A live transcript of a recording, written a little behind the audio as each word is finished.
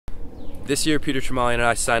This year, Peter Tremali and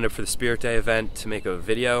I signed up for the Spirit Day event to make a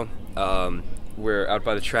video. We're out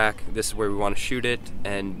by the track. This is where we want to shoot it,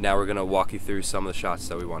 and now we're going to walk you through some of the shots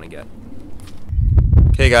that we want to get.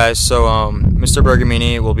 Okay guys, so Mr.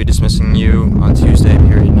 Bergamini will be dismissing you on Tuesday,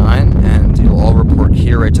 period 9, and you'll all report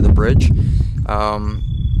here right to the bridge.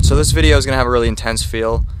 So this video is going to have a really intense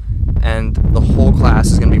feel, and the whole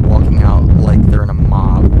class is going to be walking out like they're in a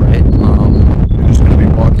mob, right? You're just going to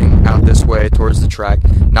be walking out this way towards the track,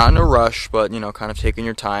 not in a rush, but, you know, kind of taking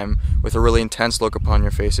your time with a really intense look upon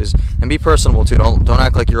your faces. And be personable too, don't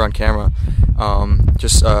act like you're on camera.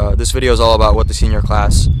 This video is all about what the senior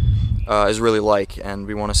class is really like, and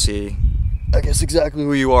we want to see, I guess, exactly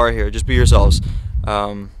who you are here. Just be yourselves.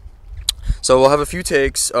 So we'll have a few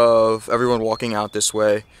takes of everyone walking out this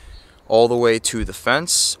way all the way to the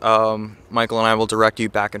fence. Michael and I will direct you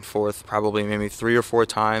back and forth probably maybe 3 or 4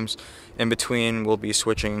 times. In between we'll be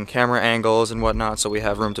switching camera angles and whatnot, so we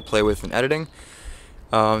have room to play with in editing.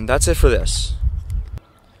 That's it for this.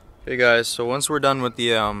 Hey guys, so once we're done with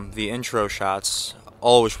the intro shots,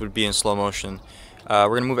 all which would be in slow motion, we're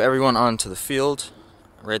going to move everyone onto the field,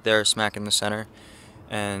 right there, smack in the center.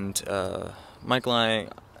 And Michael and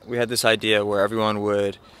I, we had this idea where everyone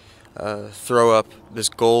would throw up this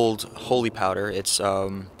gold holy powder. It's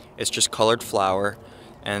just colored flour,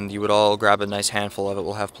 and you would all grab a nice handful of it.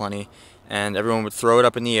 We'll have plenty, and everyone would throw it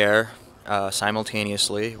up in the air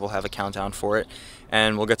simultaneously. We'll have a countdown for it,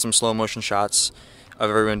 and we'll get some slow motion shots of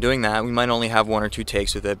everyone doing that. We might only have 1 or 2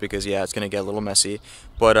 takes with it because, yeah, it's going to get a little messy.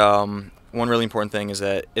 But one really important thing is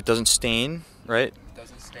that it doesn't stain, right? It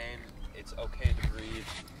doesn't stain. It's okay to breathe.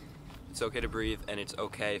 It's okay to breathe, and it's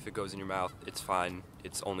okay if it goes in your mouth. It's fine.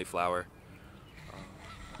 It's only flour.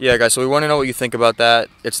 Yeah, guys, so we want to know what you think about that.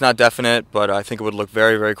 It's not definite, but I think it would look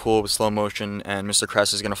very, very cool with slow motion, and Mr.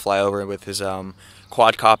 Kress is going to fly over with his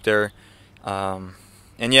quadcopter.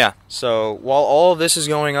 And yeah, so while all of this is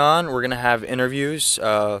going on, we're going to have interviews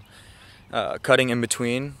cutting in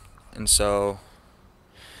between. And so,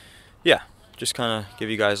 yeah, just kind of give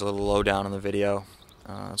you guys a little lowdown on the video.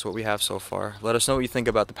 That's what we have so far. Let us know what you think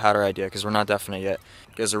about the powder idea, because we're not definite yet,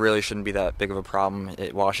 because it really shouldn't be that big of a problem.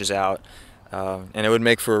 It washes out. And it would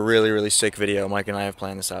make for a really, really sick video. Mike and I have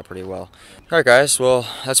planned this out pretty well. Alright guys, well,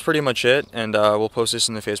 that's pretty much it, and we'll post this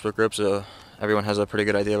in the Facebook group so everyone has a pretty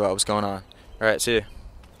good idea about what's going on. Alright, see you.